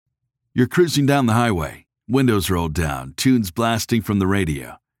You're cruising down the highway, windows rolled down, tunes blasting from the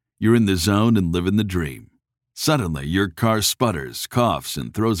radio. You're in the zone and living the dream. Suddenly, your car sputters, coughs,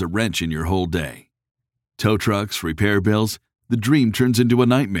 and throws a wrench in your whole day. Tow trucks, repair bills, the dream turns into a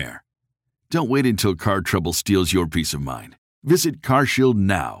nightmare. Don't wait until car trouble steals your peace of mind. Visit CarShield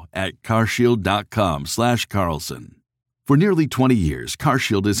now at carshield.com/Carlson. For nearly 20 years,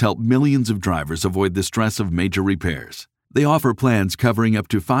 CarShield has helped millions of drivers avoid the stress of major repairs. They offer plans covering up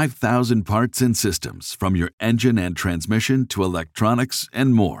to 5,000 parts and systems, from your engine and transmission to electronics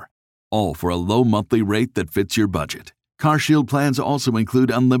and more, all for a low monthly rate that fits your budget. CarShield plans also include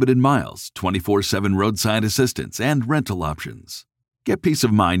unlimited miles, 24/7 roadside assistance, and rental options. Get peace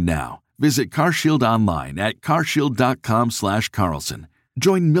of mind now. Visit CarShield online at carshield.com/Carlson.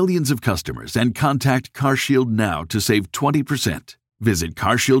 Join millions of customers and contact CarShield now to save 20%. Visit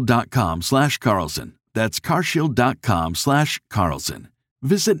carshield.com/Carlson. That's carshield.com/Carlson.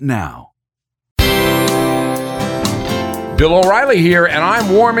 Visit now. Bill O'Reilly here, and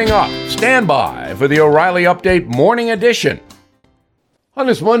I'm warming up. Stand by for the O'Reilly Update Morning Edition. On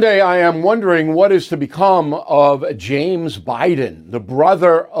this Monday, I am wondering what is to become of James Biden, the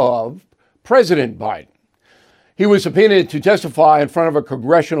brother of President Biden. He was subpoenaed to testify in front of a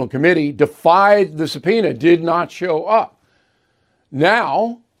congressional committee, defied the subpoena, did not show up.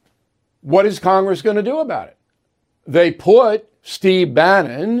 Now, what is Congress going to do about it? They put Steve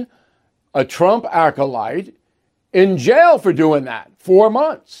Bannon, a Trump acolyte, in jail for doing that, 4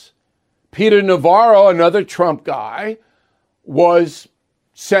 months. Peter Navarro, another Trump guy, was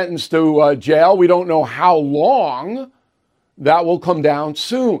sentenced to jail. We don't know how long. That will come down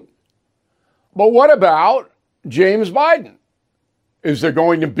soon. But what about James Biden? Is there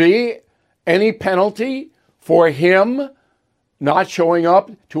going to be any penalty for him not showing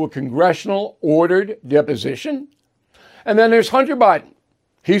up to a congressional ordered deposition? And then there's Hunter Biden.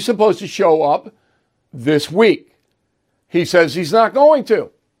 He's supposed to show up this week. He says he's not going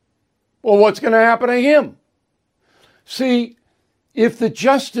to. Well, what's going to happen to him? See, if the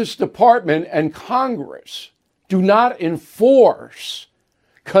Justice Department and Congress do not enforce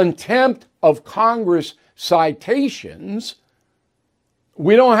contempt of Congress citations,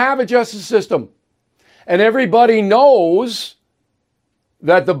 we don't have a justice system. And everybody knows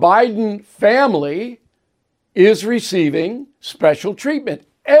that the Biden family is receiving special treatment.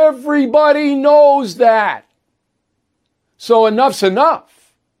 Everybody knows that. So enough's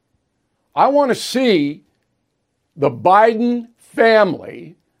enough. I want to see the Biden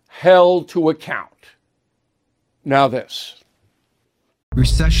family held to account. Now this.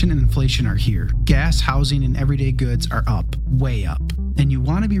 Recession and inflation are here. Gas, housing, and everyday goods are up, way up. And you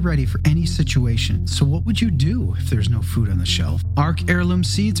want to be ready for any situation. So what would you do if there's no food on the shelf? ARC Heirloom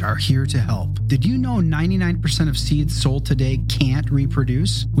Seeds are here to help. Did you know 99% of seeds sold today can't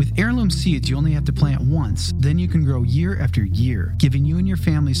reproduce? With Heirloom Seeds, you only have to plant once. Then you can grow year after year, giving you and your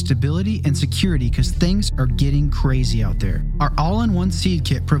family stability and security because things are getting crazy out there. Our all-in-one seed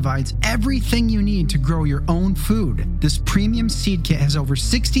kit provides everything you need to grow your own food. This premium seed kit has over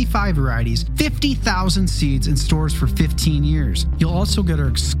 65 varieties, 50,000 seeds in stores for 15 years. You'll also get our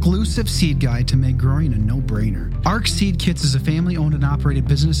exclusive seed guide to make growing a no-brainer. ARC Seed Kits is a family-owned and operated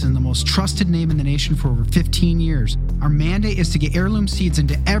business and the most trusted name in the nation for over 15 years. Our mandate is to get heirloom seeds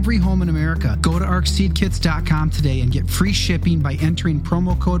into every home in America. Go to arcseedkits.com today and get free shipping by entering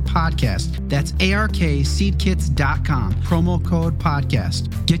promo code podcast. That's ARKseedkits.com, promo code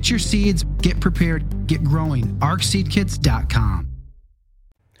podcast. Get your seeds, get prepared, get growing. arcseedkits.com.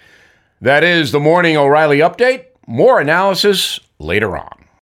 That is the Morning O'Reilly Update. More analysis later on.